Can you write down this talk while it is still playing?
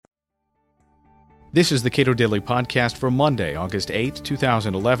This is the Cato Daily Podcast for Monday, August 8,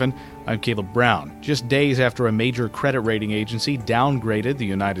 2011. I'm Caleb Brown. Just days after a major credit rating agency downgraded the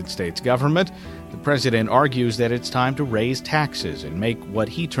United States government, the president argues that it's time to raise taxes and make what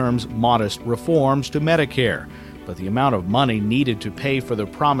he terms modest reforms to Medicare. But the amount of money needed to pay for the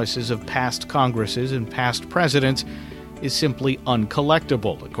promises of past Congresses and past presidents is simply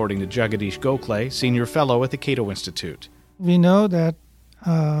uncollectible, according to Jagadish Gokhale, senior fellow at the Cato Institute. We know that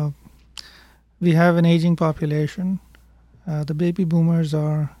we have an aging population. The baby boomers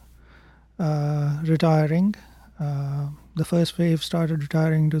are retiring. The first wave started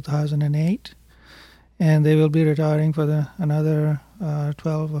retiring in 2008, and they will be retiring for another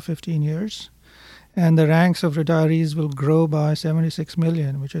 12 or 15 years. And the ranks of retirees will grow by 76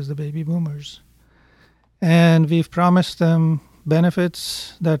 million, which is the baby boomers. And we've promised them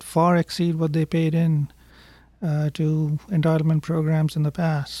benefits that far exceed what they paid in to entitlement programs in the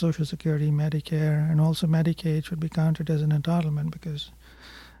past. Social Security, Medicare, and also Medicaid should be counted as an entitlement because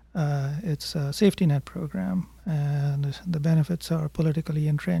it's a safety net program and the benefits are politically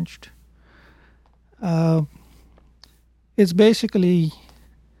entrenched. It's basically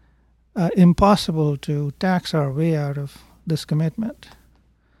impossible to tax our way out of this commitment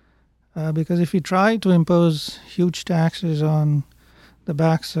because if we try to impose huge taxes on the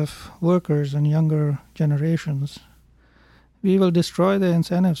backs of workers and younger generations, we will destroy the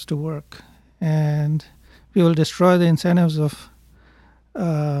incentives to work, and we will destroy the incentives of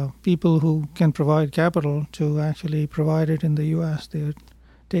people who can provide capital to actually provide it in the U.S. They would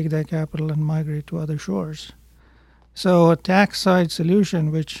take that capital and migrate to other shores. So a tax side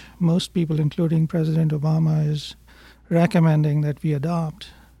solution, which most people, including President Obama, is recommending that we adopt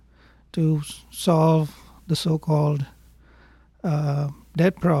to solve the so-called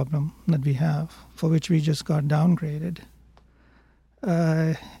debt problem that we have, for which we just got downgraded,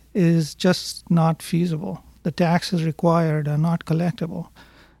 is just not feasible. The taxes required are not collectible,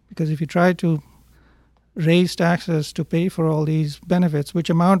 because if you try to raise taxes to pay for all these benefits, which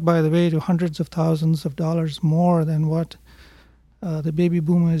amount, by the way, to hundreds of thousands of dollars more than what the baby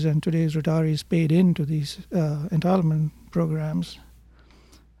boomers and today's retirees paid into these entitlement programs,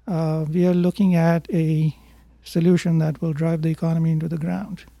 we are looking at a solution that will drive the economy into the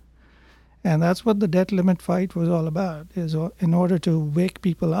ground. And that's what the debt limit fight was all about, is in order to wake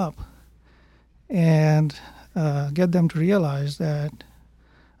people up and get them to realize that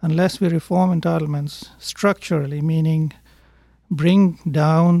unless we reform entitlements structurally, meaning bring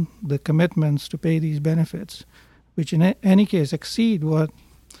down the commitments to pay these benefits, which in any case exceed what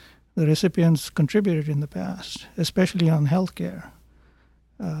the recipients contributed in the past, especially on health care,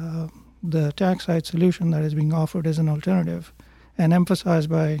 the tax side solution that is being offered as an alternative and emphasized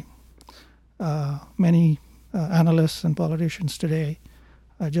by many analysts and politicians today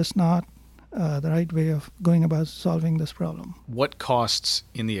are just not the right way of going about solving this problem. What costs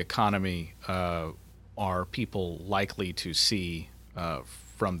in the economy are people likely to see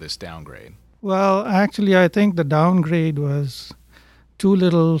from this downgrade? Well, actually, I think the downgrade was too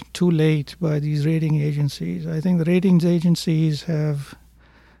little, too late by these rating agencies. I think the ratings agencies have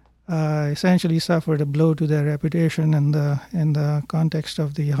essentially suffered a blow to their reputation in the context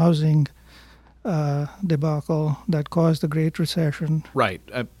of the housing debacle that caused the Great Recession. Right.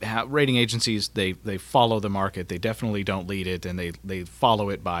 Rating agencies, they follow the market. They definitely don't lead it, and they follow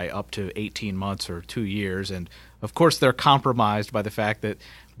it by up to 18 months or 2 years. And, of course, they're compromised by the fact that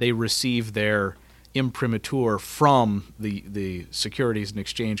they receive their imprimatur from the Securities and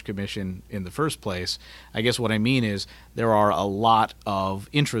Exchange Commission in the first place. I guess what I mean is there are a lot of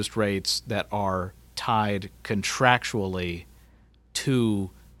interest rates that are tied contractually to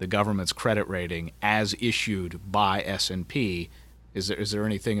the government's credit rating as issued by S&P. Is there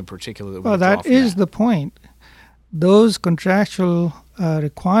anything in particular that we that is the point. Those contractual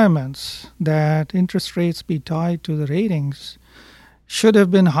requirements that interest rates be tied to the ratings should have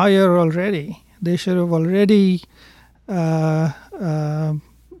been higher already. They should have already,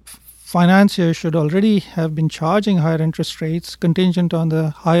 financiers should already have been charging higher interest rates contingent on the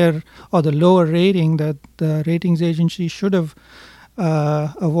higher or the lower rating that the ratings agency should have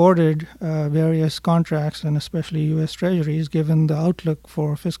awarded various contracts, and especially U.S. Treasuries, given the outlook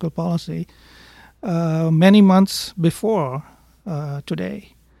for fiscal policy many months before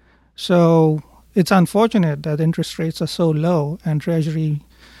today. So it's unfortunate that interest rates are so low and Treasury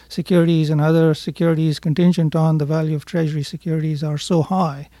securities and other securities contingent on the value of Treasury securities are so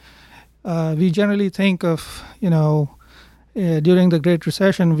high. We generally think of, during the Great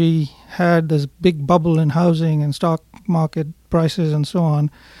Recession, we had this big bubble in housing and stock market prices and so on,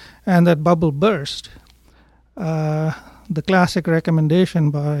 and that bubble burst. The classic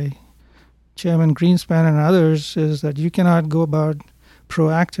recommendation by Chairman Greenspan and others is that you cannot go about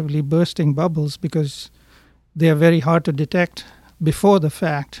proactively bursting bubbles because they are very hard to detect before the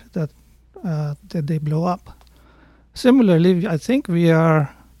fact that they blow up. Similarly, I think we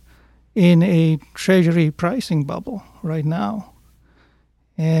are in a treasury pricing bubble right now,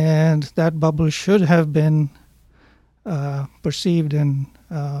 and that bubble should have been perceived and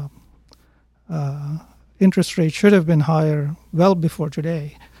interest rates should have been higher well before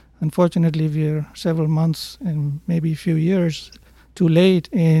today. Unfortunately, we're several months and maybe a few years too late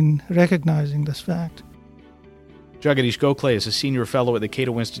in recognizing this fact. Jagadish Gokhale is a senior fellow at the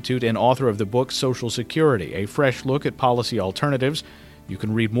Cato Institute and author of the book Social Security, a fresh look at policy alternatives. You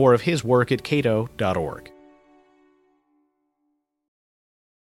can read more of his work at cato.org.